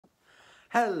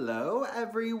Hello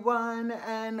everyone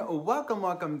and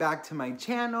welcome back to my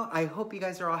channel. I hope you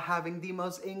guys are all having the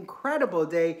most incredible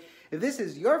day. If this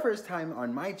is your first time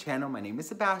on my channel, my name is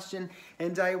Sebastian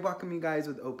and I welcome you guys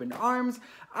with open arms.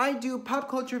 I do pop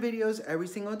culture videos every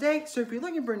single day, so if you're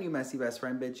looking for a new messy best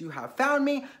friend bitch, you have found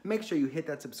me. Make sure you hit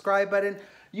that subscribe button.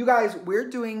 You guys, we're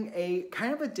doing a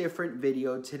kind of a different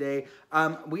video today.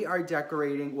 We are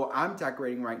decorating, well, I'm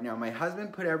decorating right now. My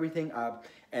husband put everything up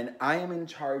and I am in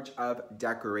charge of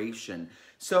decoration.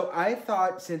 So I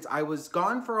thought, since I was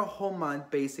gone for a whole month,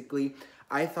 basically,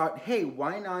 I thought, hey,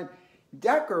 why not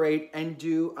decorate and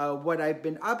do what I've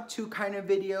been up to kind of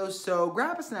videos. So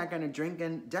grab a snack and a drink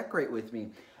and decorate with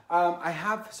me.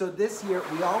 So this year,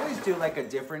 we always do like a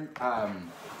different,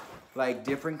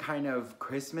 different kind of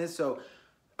Christmas. So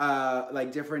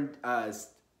like different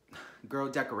girl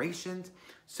decorations.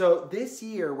 So this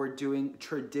year we're doing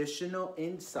traditional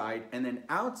inside, and then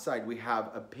outside we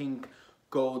have a pink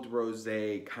gold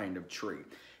rosé kind of tree.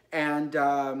 And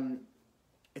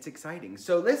it's exciting.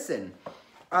 So listen,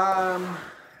 I'm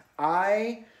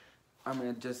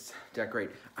gonna just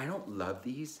decorate. I don't love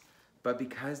these, but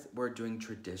because we're doing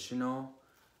traditional,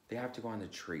 they have to go on the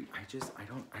tree. I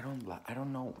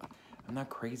don't know. I'm not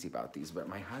crazy about these, but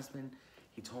my husband,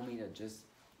 he told me to just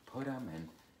put them and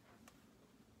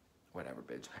whatever,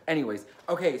 bitch. Anyways,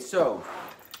 okay, so,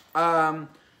 oh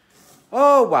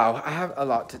wow, I have a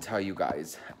lot to tell you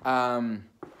guys.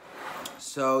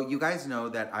 So you guys know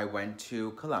that I went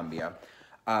to Colombia.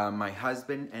 My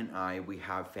husband and I, we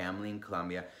have family in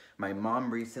Colombia. My mom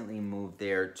recently moved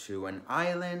there to an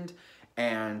island,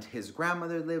 and his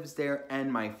grandmother lives there,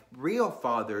 and my real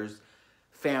father's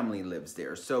family lives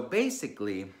there. So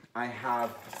basically, I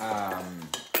have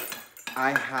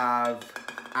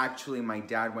actually my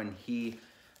dad, when he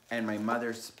and my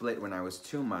mother split when I was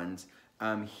 2 months,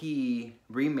 he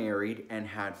remarried and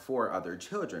had 4 other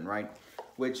children, right?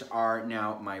 Which are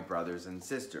now my brothers and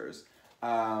sisters.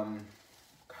 God,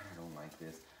 I don't like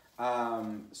this.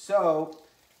 So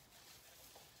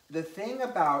the thing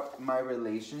about my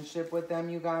relationship with them,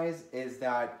 you guys, is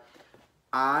that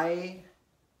I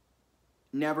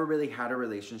never really had a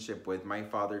relationship with my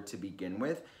father to begin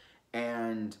with,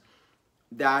 and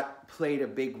that played a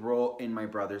big role in my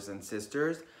brothers and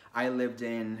sisters. I lived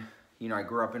in, I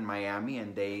grew up in Miami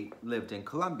and they lived in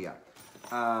Colombia.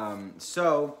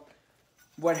 So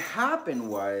what happened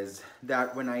was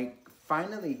that when I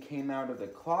finally came out of the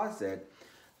closet,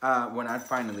 I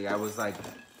was like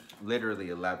literally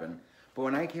 11. But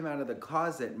when I came out of the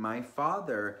closet, my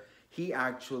father, he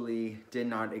actually did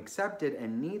not accept it,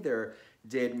 and neither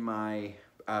did my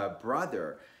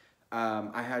brother.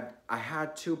 I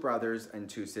had 2 brothers and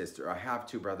 2 sisters. I have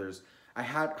 2 brothers.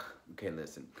 Okay,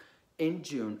 listen. In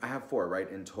June, I have 4, right,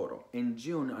 in total. In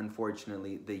June,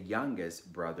 unfortunately, the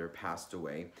youngest brother passed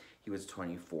away. He was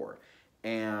 24.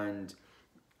 And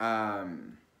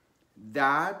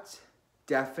that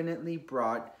definitely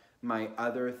brought my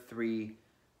other 3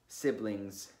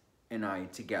 siblings and I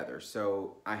together.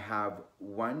 So I have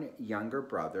 1 younger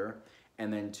brother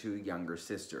and then 2 younger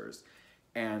sisters,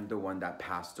 and the one that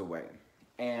passed away.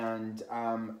 And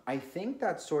I think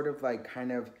that sort of like kind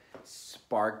of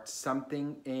sparked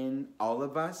something in all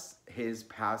of us, his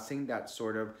passing, that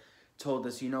sort of told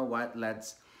us, you know what,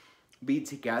 let's be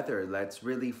together, let's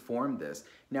really form this.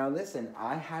 Now listen,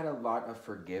 I had a lot of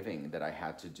forgiving that I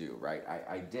had to do, right?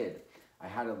 I did. I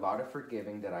had a lot of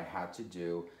forgiving that I had to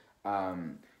do.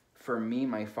 For me,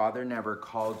 my father never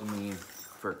called me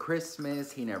for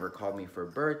Christmas. He never called me for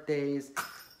birthdays.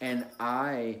 And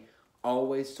I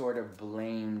always sort of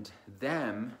blamed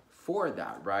them for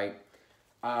that, right?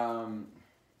 I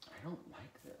don't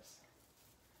like this.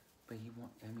 But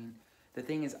the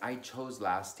thing is, I chose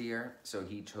last year, so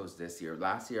he chose this year.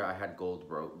 Last year I had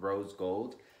rose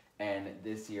gold, and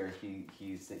this year he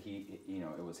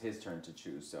it was his turn to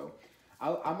choose. So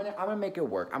I'm gonna make it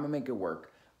work. I'm gonna make it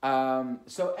work.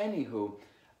 So anywho,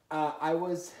 I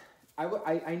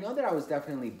know that I was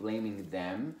definitely blaming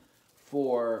them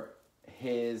for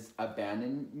his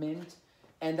abandonment,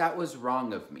 and that was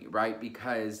wrong of me, right?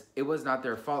 Because it was not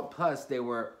their fault. Plus, they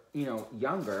were,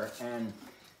 younger, and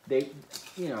they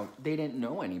didn't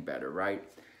know any better, right?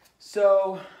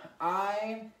 So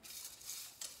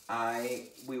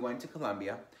we went to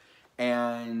Colombia,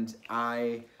 and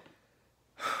I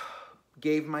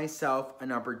gave myself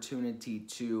an opportunity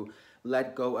to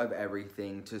let go of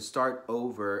everything, to start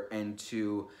over, and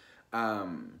to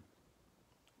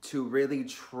really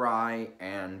try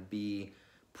and be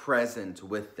present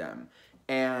with them.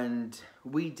 And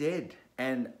we did.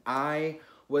 And I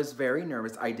was very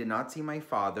nervous. I did not see my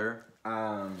father.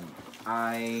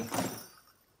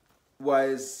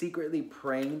 was secretly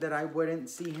praying that I wouldn't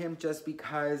see him, just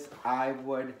because I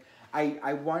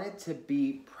wanted to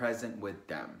be present with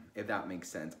them, if that makes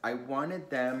sense. I wanted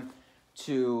them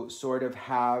to sort of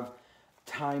have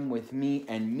time with me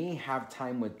and me have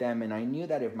time with them. And I knew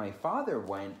that if my father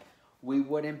went, we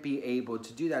wouldn't be able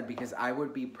to do that, because I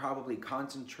would be probably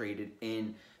concentrated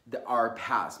in our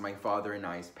past, my father and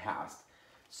I's past.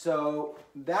 So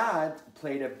that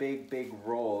played a big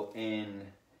role in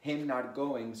him not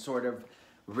going. Sort of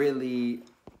really,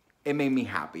 it made me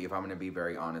happy, if I'm gonna be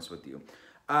very honest with you.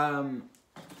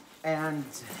 And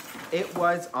it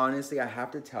was, honestly, I have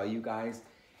to tell you guys,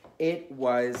 it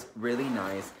was really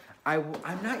nice.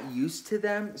 I'm not used to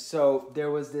them, so there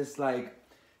was this, like,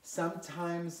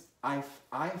 sometimes I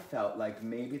felt like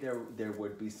maybe there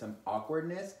would be some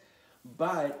awkwardness,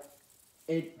 but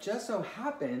it just so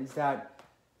happens that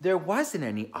there wasn't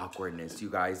any awkwardness, you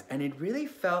guys, and it really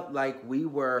felt like we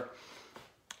were,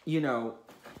 you know,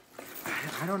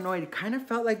 I don't know, it kind of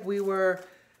felt like we were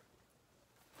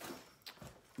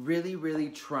really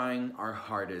trying our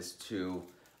hardest to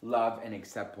love and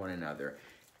accept one another.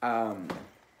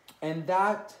 And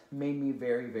that made me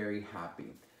very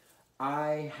happy.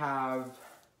 I have,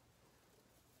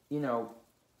 you know,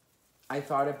 I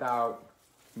thought about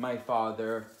my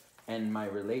father and my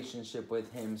relationship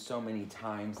with him so many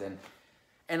times,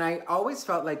 and I always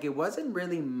felt like it wasn't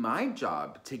really my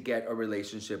job to get a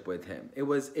relationship with him.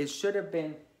 It should have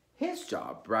been his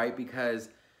job, right? Because,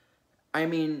 I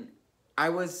mean, I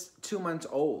was 2 months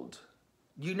old,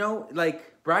 you know,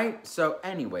 like, right? So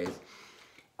anyways,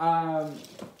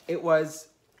 it was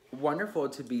wonderful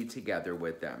to be together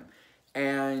with them.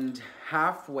 And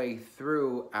halfway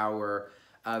through our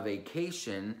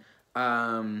vacation,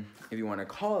 if you want to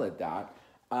call it that,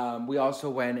 we also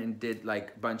went and did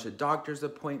like a bunch of doctor's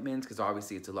appointments, because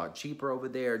obviously it's a lot cheaper over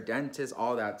there, dentists,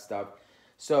 all that stuff.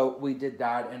 So we did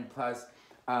that, and plus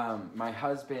my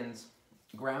husband's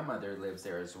grandmother lives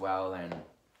there as well, and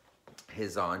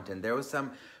his aunt, and there was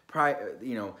some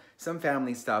some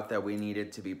family stuff that we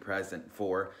needed to be present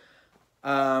for.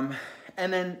 And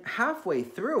then halfway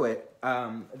through it,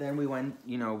 then we went,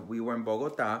 we were in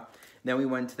Bogota, then we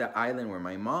went to the island where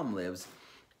my mom lives,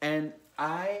 and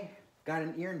I got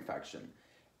an ear infection.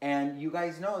 And you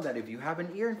guys know that if you have an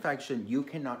ear infection, you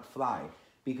cannot fly,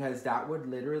 because that would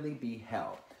literally be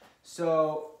hell.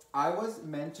 So I was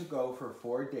meant to go for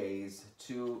 4 days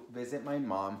to visit my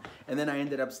mom, and then I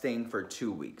ended up staying for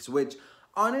 2 weeks, which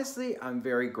honestly, I'm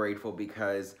very grateful,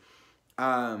 because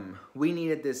we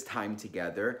needed this time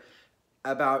together.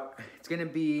 It's gonna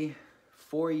be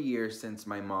 4 years since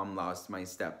my mom lost my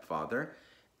stepfather,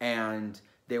 and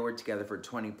they were together for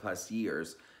 20 plus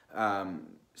years.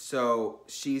 So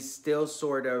she's still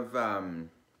sort of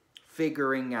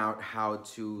figuring out how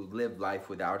to live life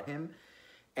without him.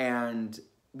 And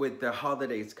with the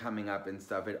holidays coming up and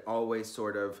stuff, it always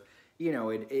sort of,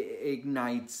 it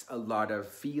ignites a lot of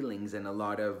feelings and a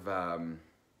lot of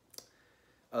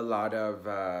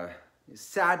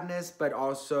sadness, but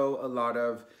also a lot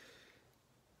of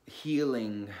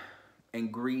healing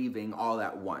and grieving all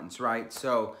at once, right?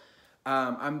 So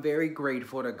I'm very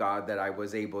grateful to God that I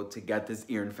was able to get this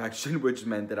ear infection, which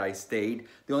meant that I stayed.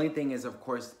 The only thing is, of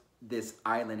course, this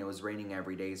island, it was raining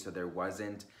every day, so there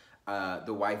wasn't, the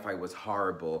Wi-Fi was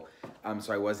horrible,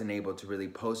 so I wasn't able to really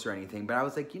post or anything. But I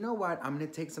was like, you know what? I'm gonna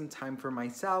take some time for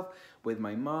myself with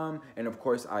my mom, and of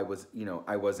course, I was,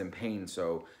 I was in pain,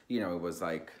 so it was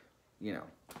like,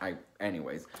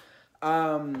 anyways,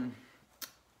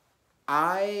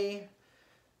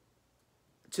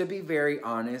 to be very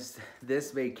honest,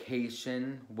 this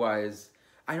vacation was,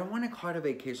 I don't want to call it a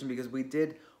vacation, because we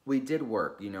did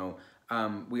work,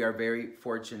 we are very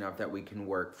fortunate enough that we can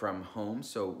work from home,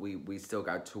 so we still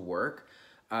got to work.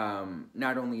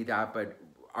 Not only that, but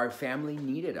our family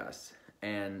needed us,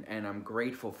 and I'm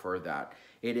grateful for that.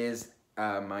 It is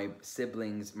my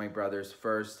siblings, my brother's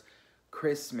first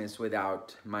Christmas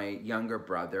without my younger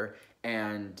brother,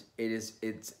 and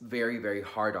it's very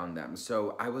hard on them.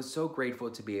 So I was so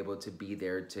grateful to be able to be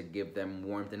there to give them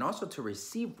warmth, and also to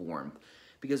receive warmth,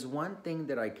 because one thing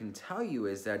that I can tell you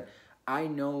is that I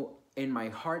know in my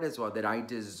heart as well that I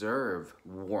deserve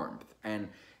warmth. And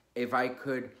if I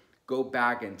could go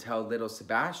back and tell little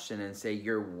Sebastian and say,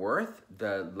 you're worth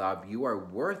the love, you are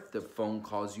worth the phone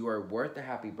calls, you are worth the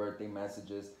happy birthday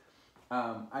messages,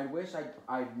 I wish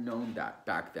I'd known that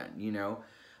back then,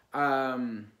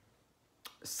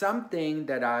 Something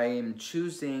that I am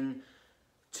choosing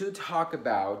to talk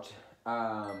about,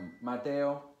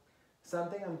 Mateo,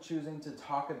 something I'm choosing to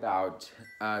talk about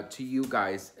to you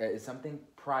guys is something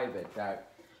private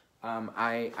that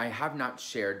I have not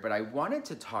shared, but I wanted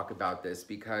to talk about this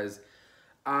because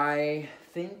I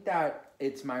think that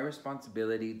it's my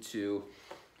responsibility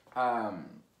um,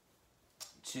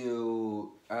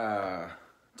 to uh,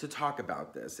 to talk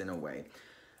about this in a way.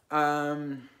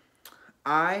 Um,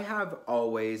 I have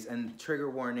always, and trigger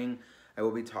warning, I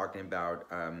will be talking about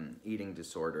eating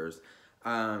disorders.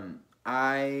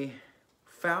 I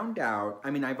found out,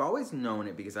 I mean, I've always known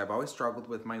it because I've always struggled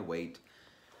with my weight,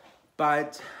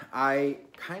 but I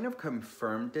kind of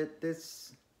confirmed it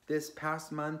this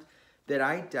past month that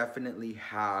I definitely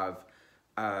have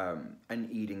an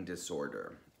eating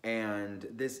disorder. And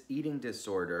this eating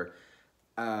disorder,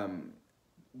 um,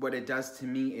 what it does to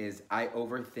me is I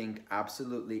overthink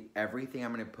absolutely everything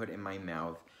I'm going to put in my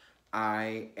mouth.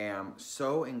 I am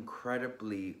so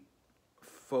incredibly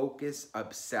focus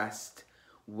obsessed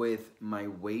with my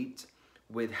weight,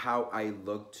 with how I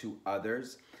look to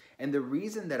others. And the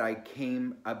reason that I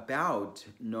came about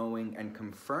knowing and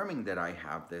confirming that I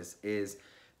have this is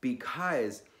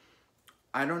because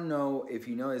I don't know if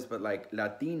you know this, but like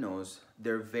Latinos,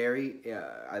 they're very,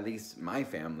 at least my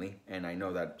family, and I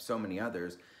know that so many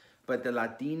others, but the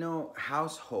Latino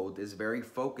household is very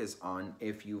focused on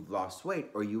if you've lost weight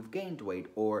or you've gained weight,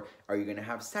 or are you gonna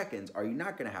have seconds? Are you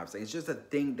not gonna have seconds? It's just a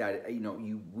thing that,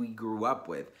 we grew up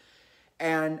with.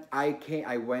 And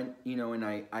I went,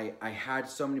 and I had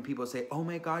so many people say, oh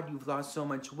my God, you've lost so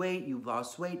much weight, you've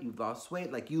lost weight, you've lost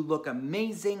weight. Like, you look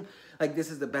amazing. Like,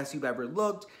 this is the best you've ever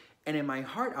looked. And in my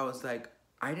heart, I was like,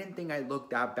 I didn't think I looked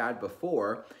that bad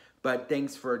before, but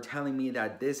thanks for telling me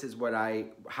that this is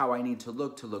how I need to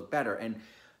look better. And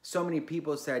so many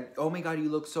people said, oh my God, you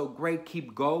look so great.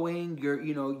 Keep going.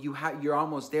 You're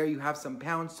almost there. You have some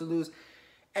pounds to lose.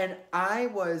 And I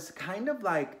was kind of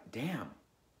like, damn.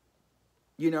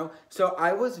 So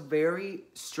I was very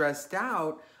stressed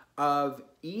out of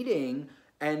eating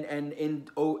and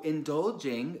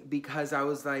indulging, because I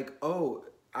was like, oh,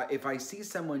 if I see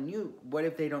someone new, what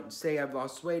if they don't say I've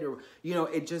lost weight? Or,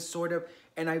 it just sort of,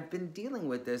 and I've been dealing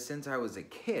with this since I was a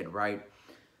kid, right?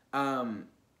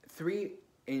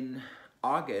 In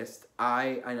August,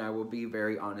 and I will be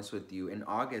very honest with you, in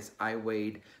August, I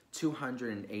weighed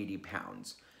 280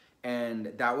 pounds.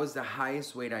 And that was the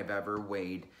highest weight I've ever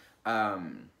weighed.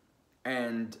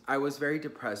 And I was very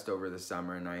depressed over the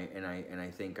summer, and I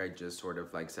think I just sort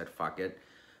of like said, fuck it.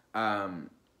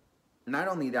 Not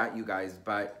only that, you guys,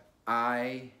 but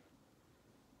I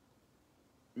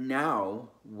now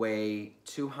weigh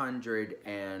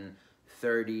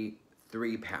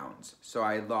 233 pounds. So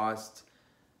I lost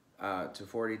to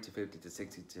 40 to 50 to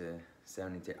 60 to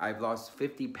 70. I've lost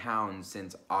 50 pounds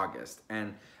since August,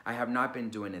 and I have not been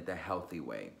doing it the healthy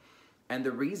way. And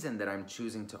the reason that I'm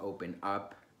choosing to open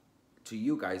up to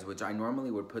you guys, which I normally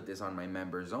would put this on my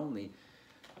members only,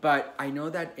 but I know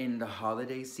that in the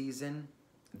holiday season,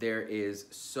 there is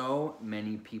so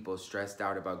many people stressed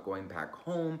out about going back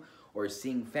home or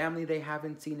seeing family they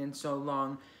haven't seen in so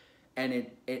long.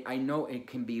 And I know it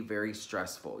can be very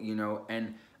stressful,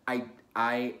 and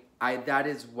that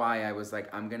is why I was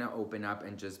like, I'm gonna open up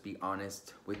and just be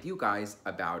honest with you guys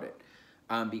about it.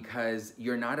 Because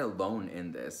you're not alone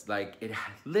in this. Like, it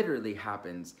literally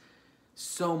happens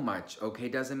so much, okay?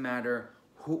 Doesn't matter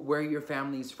where your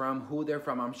family's from, who they're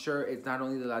from. I'm sure it's not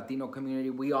only the Latino community.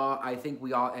 I think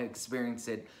we all experience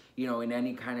it, in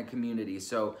any kind of community.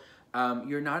 So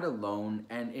you're not alone,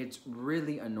 and it's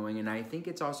really annoying. And I think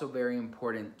it's also very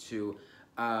important to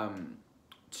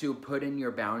put in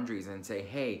your boundaries and say,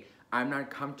 hey, I'm not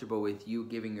comfortable with you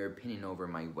giving your opinion over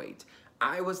my weight.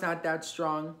 I was not that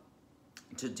strong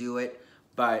to do it,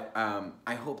 but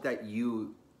I hope that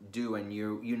you do, and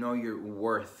you know you're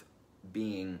worth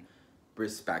being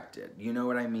respected. You know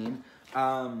what I mean?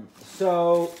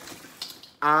 So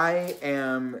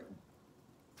I'm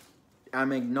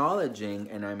acknowledging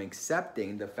and I'm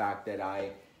accepting the fact that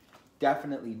I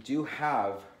definitely do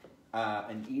have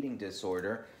an eating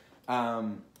disorder.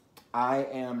 I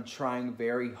am trying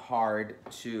very hard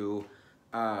to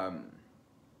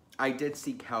I did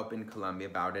seek help in Colombia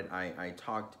about it. I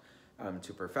talked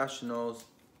to professionals,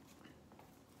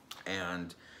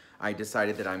 and I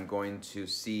decided that I'm going to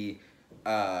see,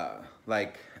 I'm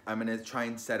going to try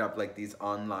and set up like these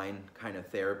online kind of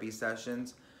therapy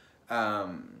sessions.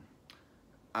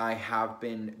 I have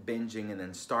been binging and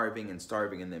then starving and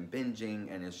starving and then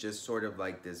binging, and it's just sort of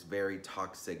like this very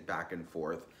toxic back and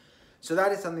forth. So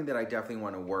that is something that I definitely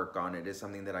want to work on. It is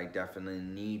something that I definitely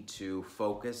need to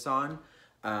focus on.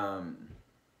 And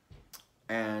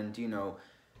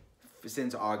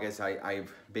since August,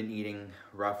 I've been eating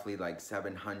roughly like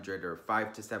 700 or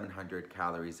 500 to 700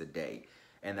 calories a day,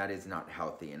 and that is not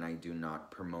healthy, and I do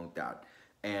not promote that.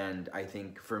 And I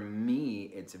think for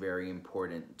me, it's very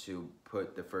important to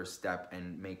put the first step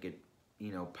and make it,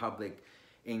 you know, public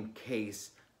in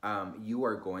case you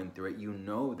are going through it. You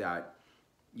know that,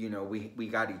 you know, we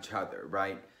got each other,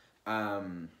 right?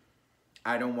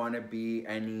 I don't want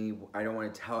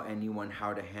to tell anyone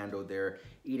how to handle their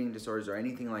eating disorders or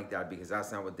anything like that, because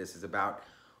that's not what this is about.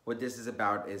 What this is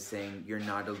about is saying you're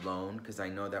not alone, because I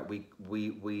know that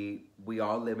we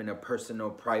all live in a personal,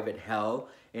 private hell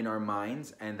in our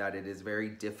minds, and that it is very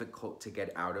difficult to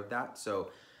get out of that.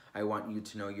 So I want you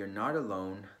to know you're not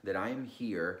alone, that I am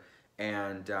here,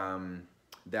 and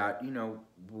that, you know,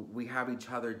 we have each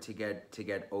other to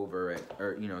get over it,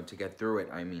 or, you know, to get through it,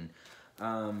 I mean.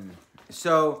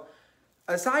 So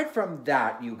aside from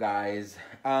that, you guys,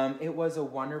 it was a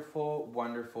wonderful,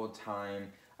 wonderful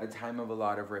time. A time of a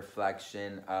lot of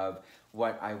reflection of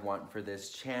what I want for this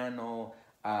channel,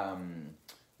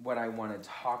 what I want to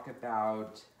talk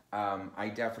about.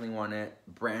 I definitely want to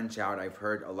branch out. I've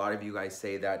heard a lot of you guys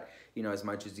say that, you know, as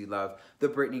much as you love the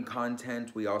Britney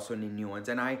content, we also need new ones.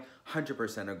 And I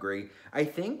 100% agree. I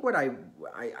think what I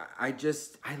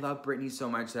love Britney so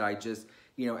much that I just,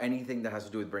 you know, anything that has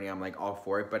to do with Britney, I'm like all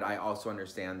for it. But I also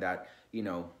understand that, you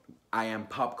know, I am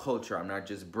pop culture. I'm not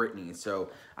just Britney. So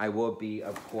I will be,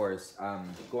 of course,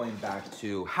 going back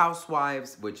to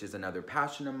Housewives, which is another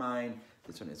passion of mine.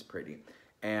 This one is pretty.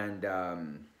 And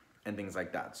things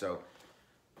like that. So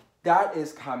that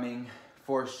is coming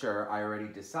for sure. I already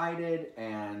decided.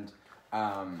 And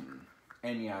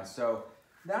yeah, so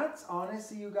that's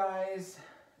honestly, you guys,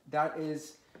 that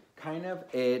is kind of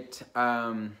it.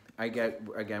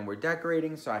 Again, we're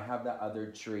decorating. So I have the other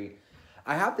tree.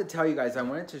 I have to tell you guys, I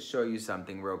wanted to show you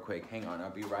something real quick. Hang on,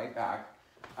 I'll be right back.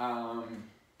 I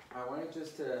wanted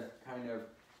just to kind of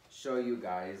show you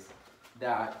guys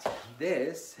that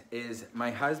this is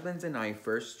my husband's and I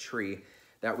first tree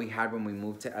that we had when we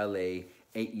moved to LA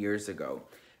 8 years ago.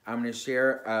 I'm going to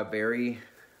share a very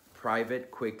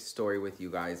private, quick story with you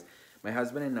guys. My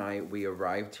husband and I, we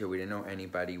arrived here. We didn't know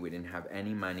anybody. We didn't have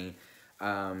any money.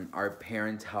 Our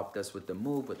parents helped us with the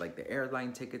move, with like the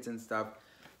airline tickets and stuff.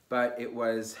 But it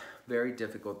was very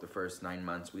difficult the first 9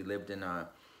 months. We lived in a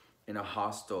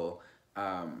hostel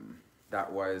that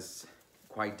was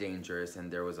quite dangerous, and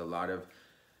there was a lot of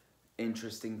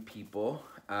interesting people.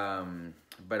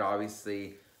 But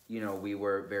obviously, you know, we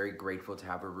were very grateful to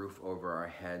have a roof over our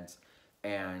heads.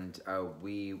 And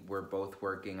we were both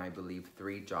working, I believe,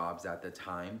 3 jobs at the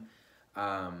time.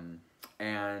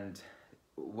 And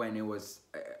when it was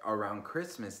around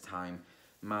Christmas time,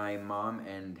 my mom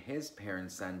and his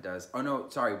parents sent us, oh no,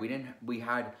 sorry, we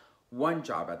had 1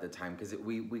 job at the time, because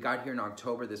we got here in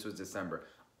October. This was December.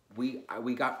 We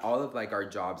got all of like our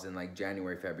jobs in like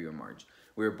January, February, March.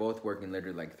 We were both working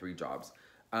literally like 3 jobs.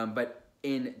 But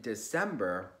in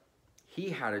December, he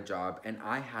had a job and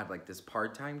I had like this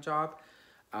part-time job.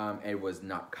 It was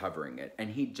not covering it.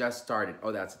 And he just started,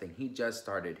 oh, that's the thing. He just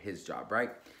started his job, right?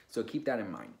 So keep that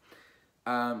in mind.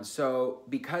 So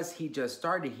because he just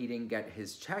started, he didn't get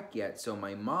his check yet. So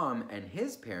my mom and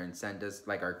his parents sent us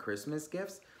like our Christmas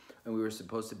gifts, and we were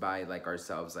supposed to buy like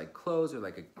ourselves like clothes or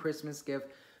like a Christmas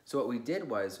gift. So what we did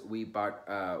was we bought,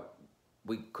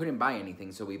 we couldn't buy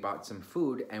anything. So we bought some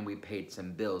food and we paid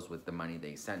some bills with the money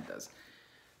they sent us.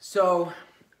 So,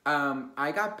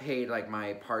 I got paid, like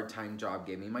my part-time job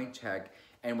gave me my check.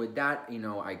 And with that, you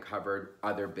know, I covered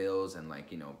other bills and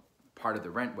like, you know, part of the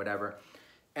rent, whatever.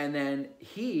 And then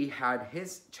he had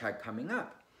his check coming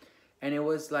up, and it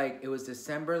was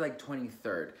December like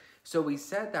 23rd. So we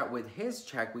said that with his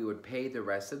check, we would pay the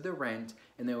rest of the rent,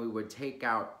 and then we would take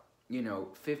out, you know,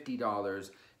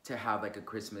 $50 to have like a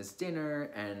Christmas dinner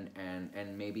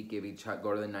and maybe go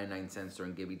to the 99-cent store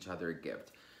and give each other a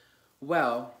gift.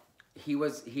 Well,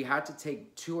 he had to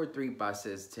take 2 or 3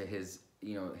 buses to his,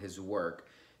 you know, his work.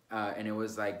 And it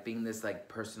was like being this like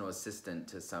personal assistant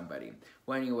to somebody.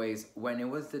 Well, anyways, when it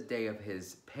was the day of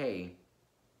his pay,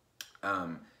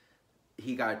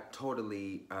 he got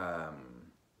totally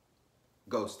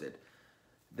ghosted.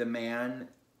 The man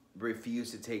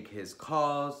refused to take his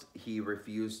calls. He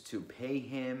refused to pay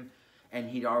him. And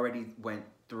he'd already went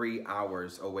 3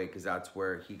 hours away, because that's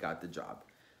where he got the job.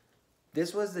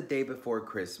 This was the day before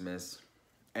Christmas.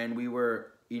 And we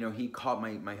were, you know, he called,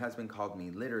 my husband called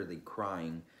me literally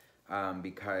crying.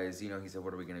 Because, you know, he said,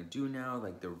 what are we going to do now?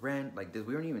 Like the rent, like this,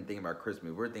 we weren't even thinking about Christmas.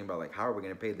 We were thinking about like, how are we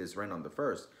going to pay this rent on the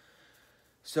 1st?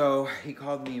 So he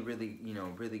called me really, you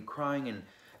know, really crying. And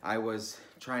I was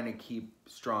trying to keep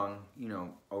strong, you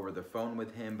know, over the phone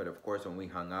with him. But of course, when we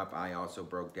hung up, I also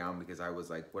broke down, because I was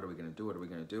like, what are we going to do? What are we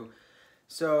going to do?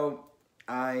 So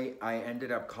I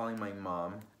ended up calling my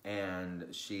mom, and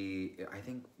I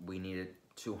think we needed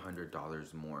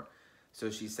 $200 more. So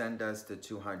she sent us the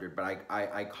 200, but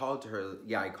I called her.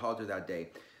 Yeah, I called her that day.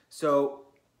 So,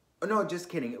 no, just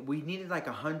kidding. We needed like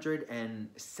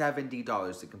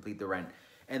 $170 to complete the rent.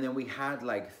 And then we had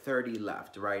like 30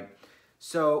 left, right?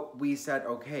 So we said,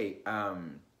 okay,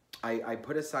 I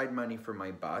put aside money for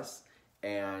my bus,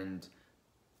 and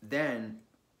then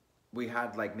we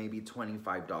had like maybe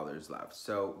 $25 left.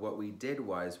 So what we did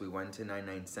was we went to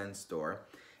 99-cent store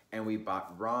and we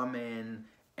bought ramen,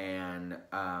 and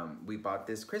we bought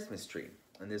this Christmas tree.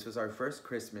 And this was our first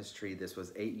Christmas tree. This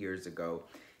was 8 years ago.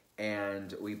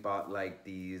 And we bought like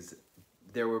these,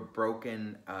 there were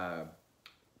broken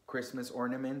Christmas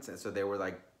ornaments. And so they were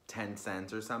like 10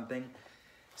 cents or something.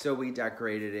 So we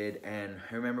decorated it, and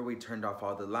I remember we turned off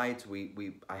all the lights.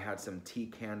 I had some tea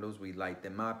candles. We light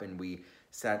them up, and we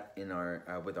sat in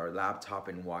our with our laptop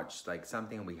and watched like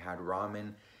something. We had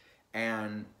ramen,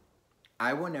 and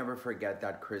I will never forget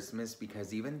that Christmas,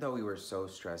 because even though we were so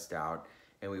stressed out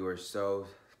and we were so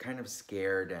kind of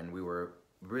scared and we were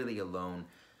really alone,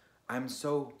 I'm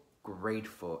so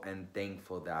grateful and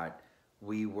thankful that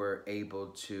we were able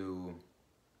to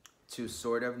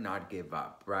sort of not give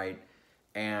up, right?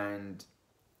 And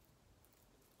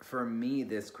for me,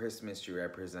 this Christmas tree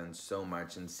represents so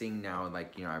much. And seeing now,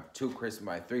 like, you know, I have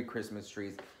 3 Christmas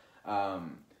trees.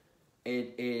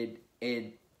 It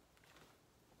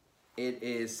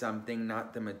is something,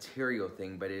 not the material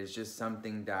thing, but it is just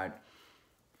something that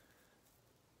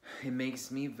it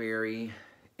makes me very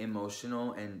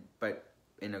emotional, but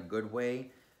in a good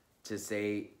way, to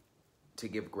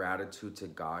give gratitude to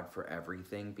God for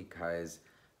everything, because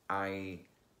I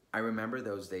remember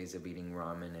those days of eating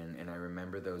ramen, and I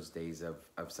remember those days of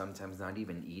sometimes not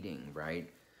even eating,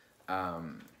 right?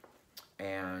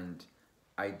 And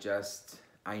I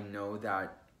know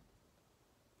that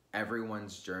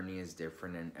everyone's journey is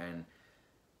different, and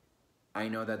I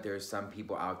know that there's some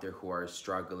people out there who are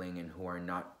struggling and who are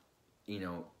not, you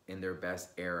know, in their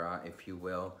best era, if you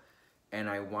will. And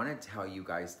I want to tell you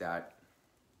guys that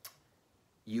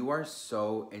you are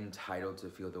so entitled to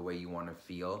feel the way you want to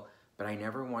feel. But I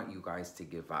never want you guys to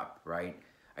give up, right?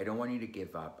 I don't want you to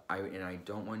give up. And I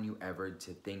don't want you ever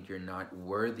to think you're not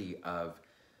worthy of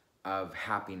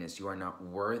happiness. You are not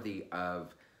worthy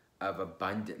of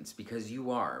abundance, because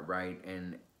you are, right?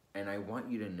 And I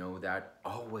want you to know that.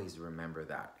 Always remember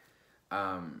that.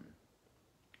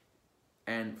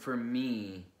 And for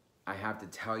me, I have to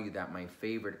tell you that my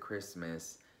favorite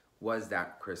Christmas was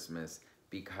that Christmas,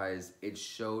 because it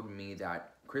showed me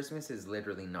that Christmas is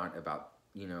literally not about,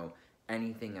 you know,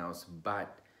 anything else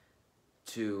but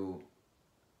to,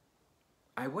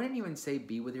 I wouldn't even say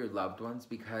be with your loved ones,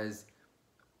 because,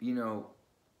 you know,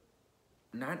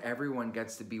 not everyone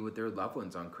gets to be with their loved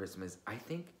ones on Christmas. I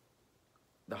think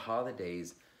the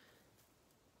holidays,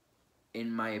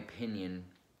 in my opinion,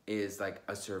 is like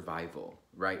a survival,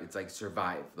 right? It's like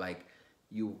survive. Like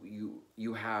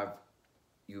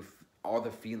all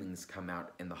the feelings come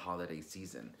out in the holiday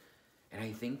season. And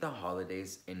I think the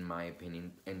holidays, in my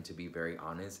opinion, and to be very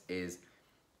honest,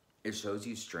 it shows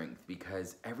you strength,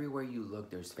 because everywhere you look,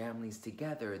 there's families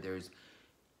together, there's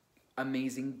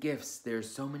amazing gifts, there's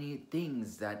so many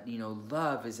things that, you know,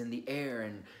 love is in the air,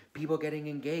 and people getting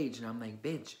engaged, and I'm like,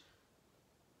 bitch,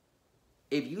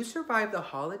 if you survive the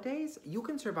holidays, you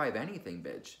can survive anything,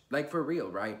 bitch. Like, for real,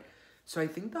 right? So I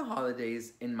think the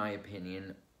holidays, in my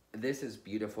opinion, this is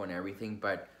beautiful and everything,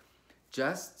 but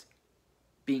just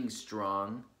being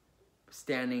strong,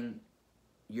 standing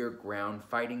your ground,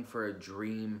 fighting for a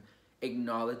dream,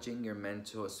 acknowledging your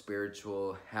mental,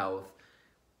 spiritual health,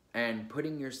 and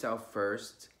putting yourself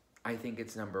first, I think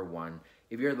it's number one.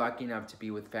 If you're lucky enough to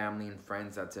be with family and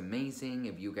friends, that's amazing.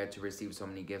 If you get to receive so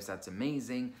many gifts, that's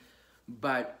amazing.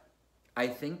 But I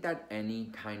think that any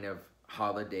kind of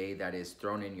holiday that is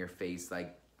thrown in your face,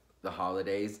 like the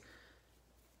holidays,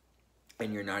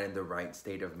 and you're not in the right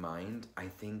state of mind, I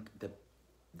think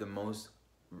the most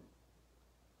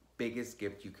biggest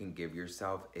gift you can give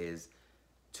yourself is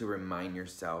to remind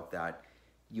yourself that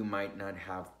you might not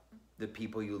have the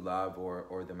people you love,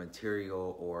 or the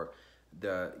material, or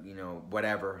the, you know,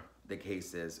 whatever the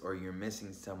case is, or you're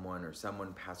missing someone, or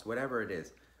someone passed, whatever it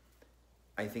is.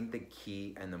 I think the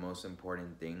key and the most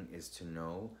important thing is to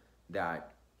know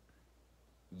that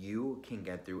you can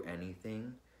get through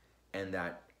anything, and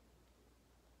that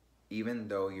even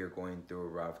though you're going through a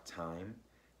rough time,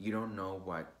 you don't know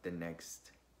what the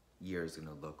next year is going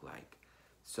to look like.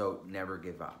 So never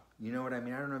give up. You know what I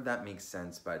mean? I don't know if that makes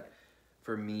sense, but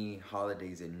for me,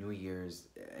 holidays and New Year's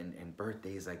and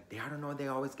birthdays, like, I don't know, they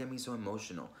always get me so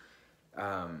emotional.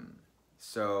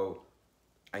 So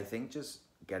I think just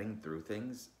getting through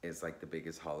things is like the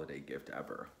biggest holiday gift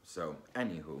ever. So,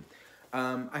 anywho,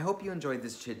 I hope you enjoyed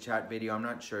this chit chat video. I'm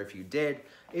not sure if you did.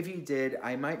 If you did,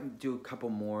 I might do a couple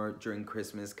more during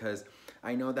Christmas because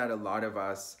I know that a lot of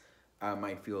us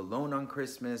might feel alone on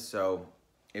Christmas. So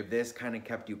if this kind of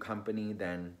kept you company,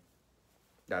 then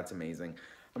that's amazing.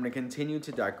 I'm going to continue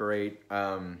to decorate.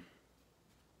 I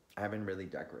haven't really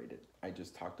decorated. I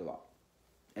just talked a lot.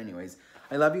 Anyways,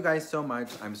 I love you guys so much.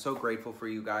 I'm so grateful for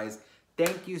you guys.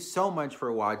 Thank you so much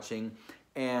for watching.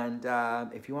 And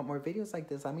if you want more videos like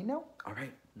this, let me know. All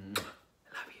right.